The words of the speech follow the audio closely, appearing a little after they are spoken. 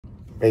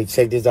Hey,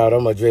 check this out.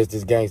 I'm going to address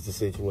this gangster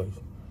situation.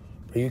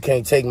 But you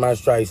can't take my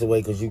stripes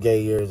away because you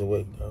gave yours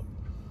away, dog.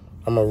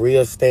 I'm a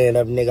real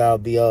stand-up nigga. I'll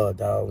be all,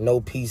 dog.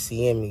 No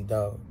PC in me,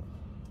 dog.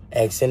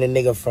 Asking a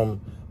nigga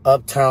from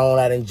uptown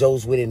out in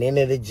Joseph with an end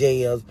of the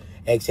jails.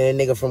 Asking a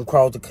nigga from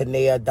across the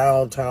canal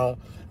downtown.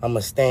 I'm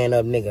a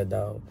stand-up nigga,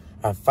 dog.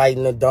 I fight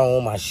in the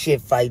dome. I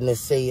shit fight in the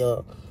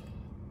cell.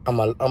 I'm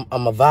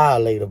a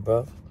violator,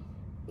 bro.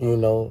 You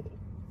know,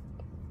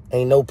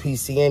 ain't no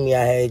PC in me.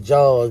 I had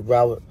jaws,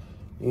 bro.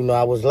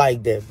 I was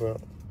like that, bro.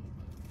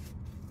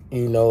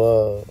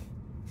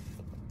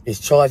 It's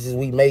choices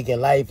we make in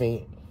life,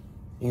 and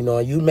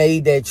you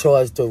made that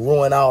choice to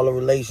ruin all the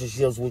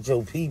relationships with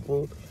your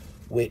people,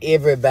 with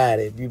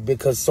everybody,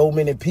 because so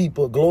many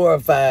people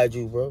glorified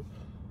you, bro.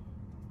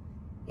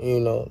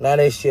 Now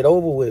that shit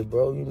over with,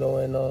 bro.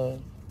 And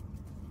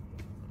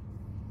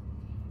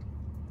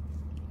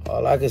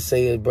all I can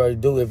say is, bro, if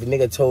a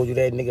nigga told you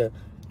that nigga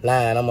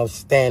lying, I'm a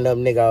stand-up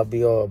nigga, I'll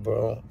be all,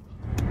 bro.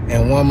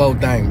 And one more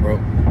thing, bro.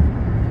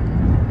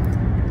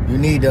 You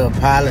need to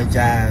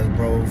apologize,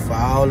 bro, for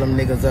all them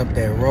niggas up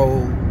that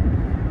road,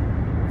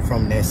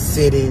 from that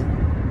city,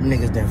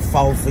 niggas that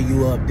fought for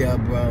you up there,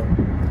 bro.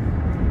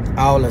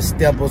 All the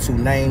steppers who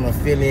name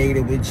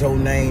affiliated with your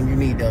name, you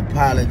need to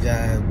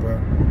apologize, bro.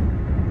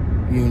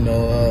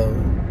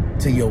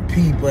 To your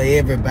people,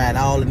 everybody,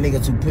 all the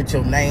niggas who put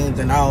your names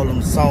in all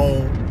them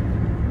songs,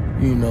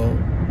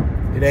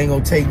 It ain't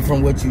gonna take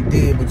from what you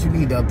did, but you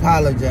need to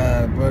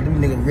apologize, bro. Them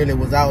niggas really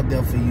was out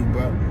there for you,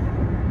 bro.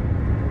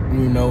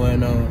 And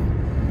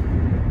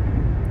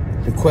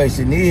the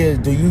question is,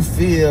 do you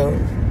feel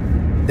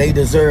they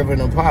deserve an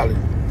apology?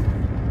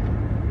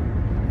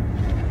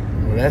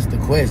 Well, that's the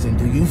question.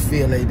 Do you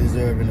feel they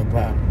deserve an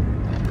apology?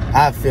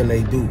 I feel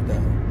they do,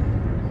 dog.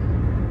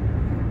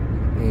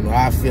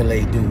 I feel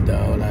they do,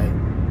 dog. Like,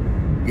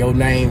 your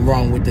name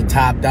wrong with the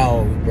top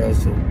dogs, bro.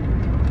 So,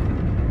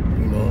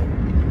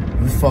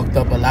 you fucked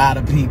up a lot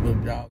of people,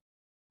 dog.